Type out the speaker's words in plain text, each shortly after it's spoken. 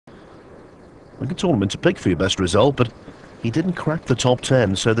A good tournament to pick for your best result, but he didn't crack the top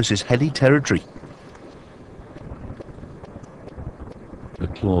 10, so this is heady territory. The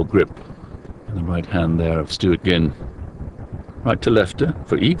claw grip in the right hand there of Stuart Ginn. Right to lefter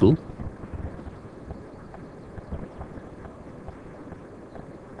for eagle.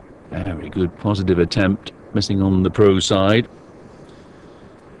 Very good positive attempt, missing on the pro side.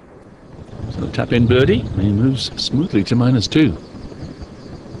 So tap in birdie, and he moves smoothly to -2.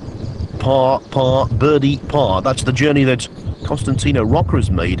 Par, par, birdie, par. That's the journey that Costantino Rocca has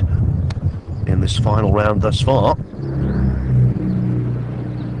made in this final round thus far.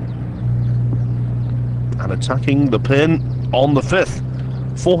 And attacking the pin on the 5th.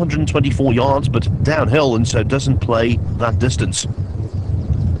 424 yards, but downhill, and so doesn't play that distance.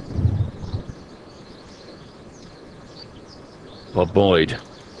 Bob Boyd,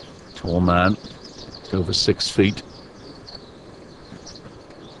 tall man, over 6 feet.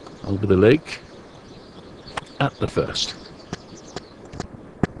 Over the lake at the first.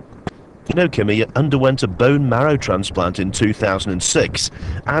 You know, Kimmy underwent a bone marrow transplant in 2006,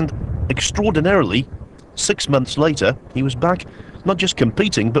 and extraordinarily, 6 months later, he was back, not just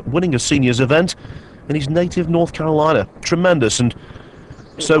competing, but winning a seniors event in his native North Carolina. Tremendous, and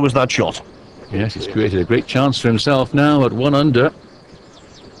so was that shot. Yes, he's created a great chance for himself now at 1 under.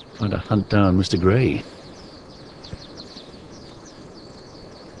 Trying to hunt down Mr. Gray.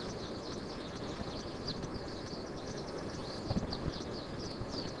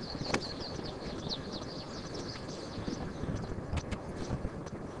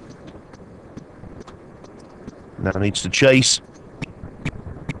 Now needs to chase.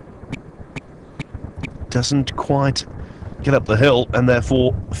 Doesn't quite get up the hill and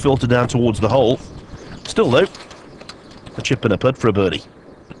therefore filter down towards the hole. Still though, a chip and a putt for a birdie.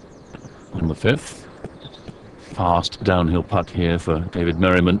 On the 5th. Fast downhill putt here for David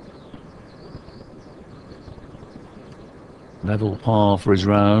Merriman. Level par for his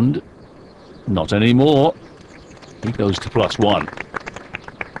round. Not anymore. He goes to +1.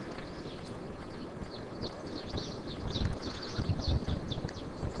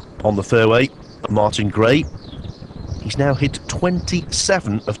 On the fairway, Martin Gray. He's now hit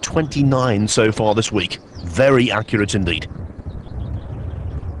 27 of 29 so far this week. Very accurate indeed.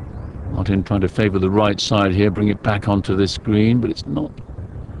 Martin trying to favour the right side here, bring it back onto this green, but it's not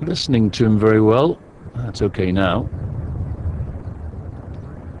listening to him very well. That's okay now.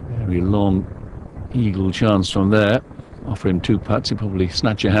 Very long eagle chance from there. Offer him 2 putts, he'll probably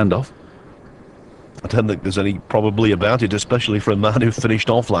snatch your hand off. I don't think there's any probably about it, especially for a man who finished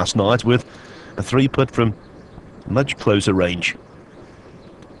off last night with a 3-putt from much closer range.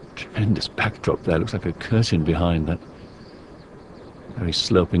 Tremendous backdrop there, looks like a curtain behind that. Very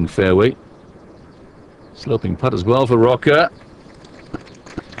sloping fairway. Sloping putt as well for Rocca.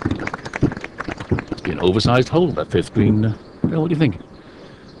 It's been an oversized hole, that 5th green. What do you think?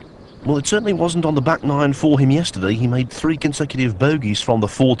 Well, it certainly wasn't on the back 9 for him yesterday. He made 3 consecutive bogeys from the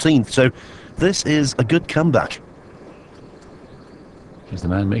 14th, so this is a good comeback. Here's the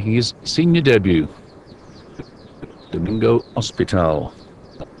man making his senior debut. Domingo Hospital.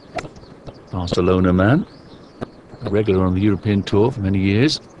 Barcelona man. A regular on the European Tour for many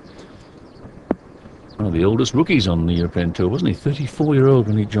years. One of the oldest rookies on the European Tour, wasn't he? 34-year-old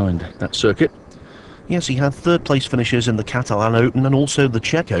when he joined that circuit. Yes, he had 3rd place finishes in the Catalan Open and also the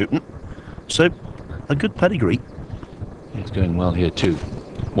Czech Open. So, a good pedigree. It's going well here too.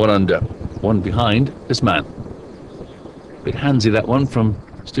 1 under, 1 behind this man. Bit handsy that one from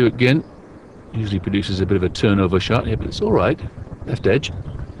Stuart Ginn. Usually produces a bit of a turnover shot here, but it's all right. Left edge.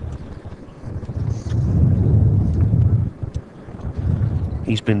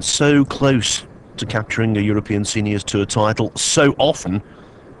 He's been so close to capturing a European Seniors Tour title so often.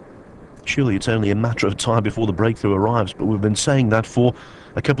 Surely it's only a matter of time before the breakthrough arrives, but we've been saying that for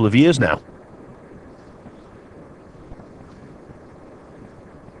a couple of years now.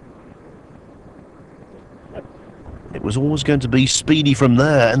 It was always going to be speedy from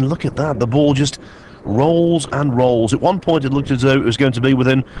there, and look at that, the ball just rolls and rolls. At one point it looked as though it was going to be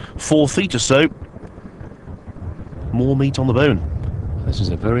within 4 feet or so. More meat on the bone. This is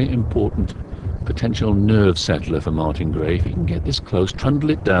a very important potential nerve settler for Martin Gray. If you can get this close,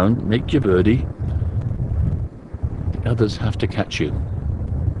 trundle it down, make your birdie, the others have to catch you.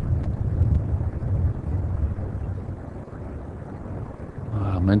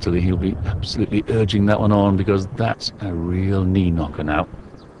 Mentally he'll be absolutely urging that one on, because that's a real knee knocker now.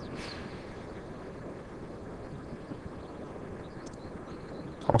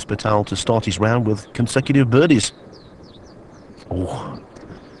 Hospital to start his round with consecutive birdies. Oh,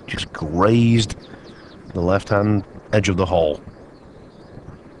 just grazed the left-hand edge of the hole.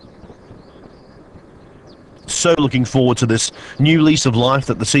 so looking forward to this new lease of life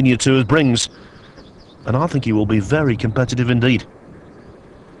that the Senior Tour brings. And I think he will be very competitive indeed.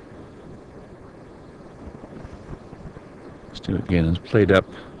 Stuart Ginnan's played up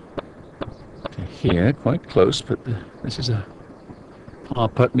to here, quite close, but this is a par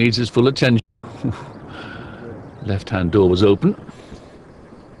putt, needs his full attention. Left-hand door was open.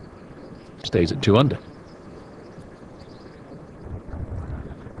 Stays at 2 under.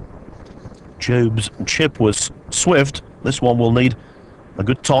 Job's chip was swift. This one will need a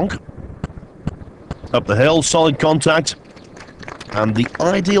good tonk. Up the hill, solid contact, and the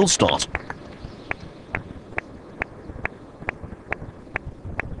ideal start.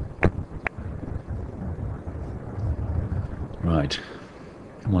 Right.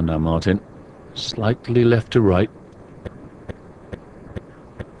 Come on now, Martin. Slightly left to right.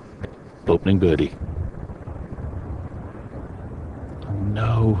 Opening birdie. Oh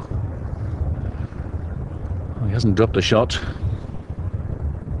no. Oh, he hasn't dropped a shot.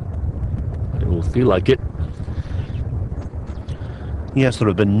 But it will feel like it. Yes, there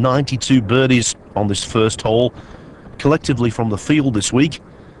have been 92 birdies on this first hole, collectively from the field this week.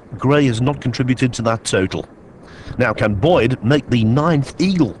 Gray has not contributed to that total. Now, can Boyd make the 9th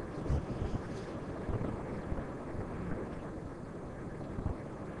eagle?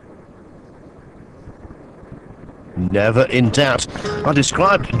 Never in doubt. I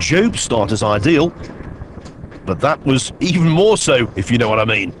described Job's start as ideal, but that was even more so, if you know what I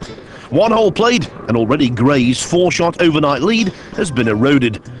mean. 1 hole played, and already Gray's 4-shot overnight lead has been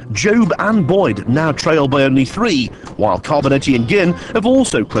eroded. Job and Boyd now trail by only 3, while Carbonetti and Ginn have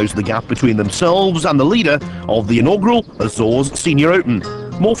also closed the gap between themselves and the leader of the inaugural Azores Senior Open.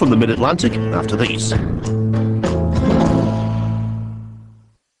 More from the Mid-Atlantic after these.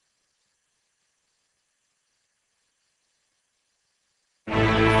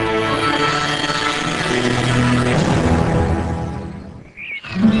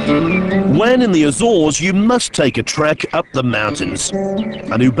 When in the Azores, you must take a trek up the mountains.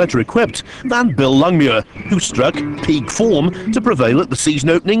 And who better equipped than Bill Longmuir, who struck peak form to prevail at the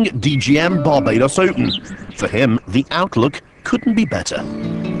season-opening DGM Barbados Open. For him, the outlook couldn't be better.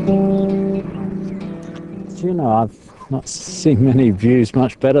 You know, I've not seen many views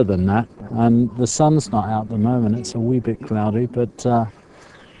much better than that. And the sun's not out at the moment. It's a wee bit cloudy, but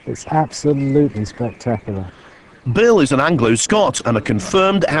it's absolutely spectacular. Bill is an Anglo-Scot and a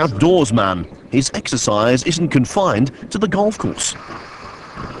confirmed outdoors man. His exercise isn't confined to the golf course.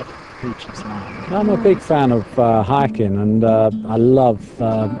 I'm a big fan of hiking, and I love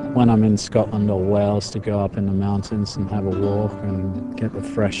when I'm in Scotland or Wales to go up in the mountains and have a walk and get the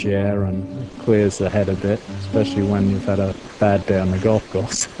fresh air, and it clears the head a bit, especially when you've had a bad day on the golf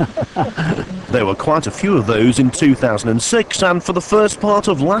course. There were quite a few of those in 2006 and for the first part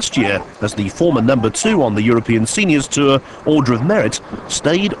of last year, as the former #2 on the European Seniors Tour, Order of Merit,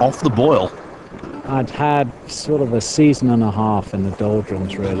 stayed off the boil. I'd had sort of a season and a half in the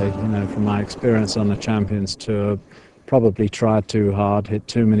doldrums, really, you know, from my experience on the Champions Tour. Probably tried too hard, hit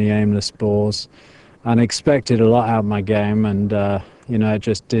too many aimless balls, and expected a lot out of my game, and you know, it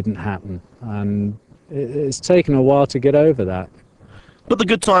just didn't happen. And it's taken a while to get over that. But the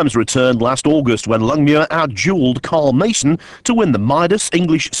good times returned last August when Longmuir outdueled Carl Mason to win the Midas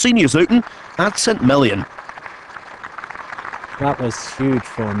English Seniors Open at St Melian. That was huge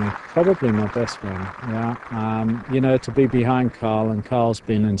for me, probably my best win, yeah. You know, to be behind Carl, and Carl's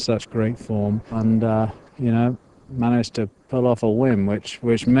been in such great form, and, you know, managed to pull off a win,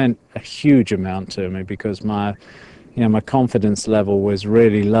 which meant a huge amount to me, because my confidence level was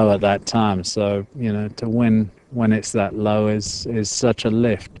really low at that time. So, you know, to win when it's that low is such a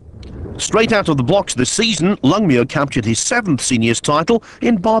lift. Straight out of the blocks this season, Longmuir captured his 7th seniors title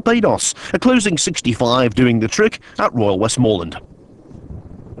in Barbados, a closing 65 doing the trick at Royal Westmoreland.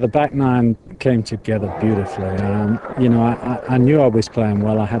 The back nine came together beautifully. You know, I knew I was playing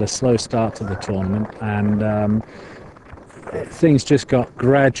well. I had a slow start to the tournament, and things just got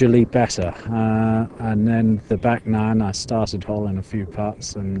gradually better. And then the back nine, I started holing a few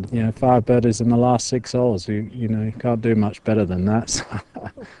putts, and, you know, 5 birdies in the last 6 holes. You know, you can't do much better than that. So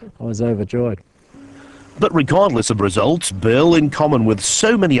I was overjoyed. But regardless of results, Bill, in common with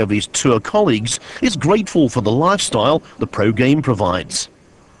so many of his tour colleagues, is grateful for the lifestyle the pro game provides.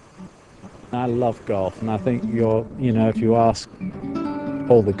 I love golf, and I think you know, if you ask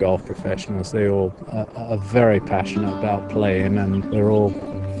all the golf professionals, they all are very passionate about playing, and they're all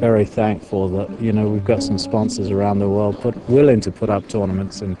very thankful that, you know, we've got some sponsors around the world willing to put up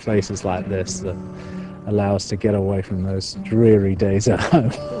tournaments in places like this that allow us to get away from those dreary days at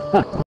home.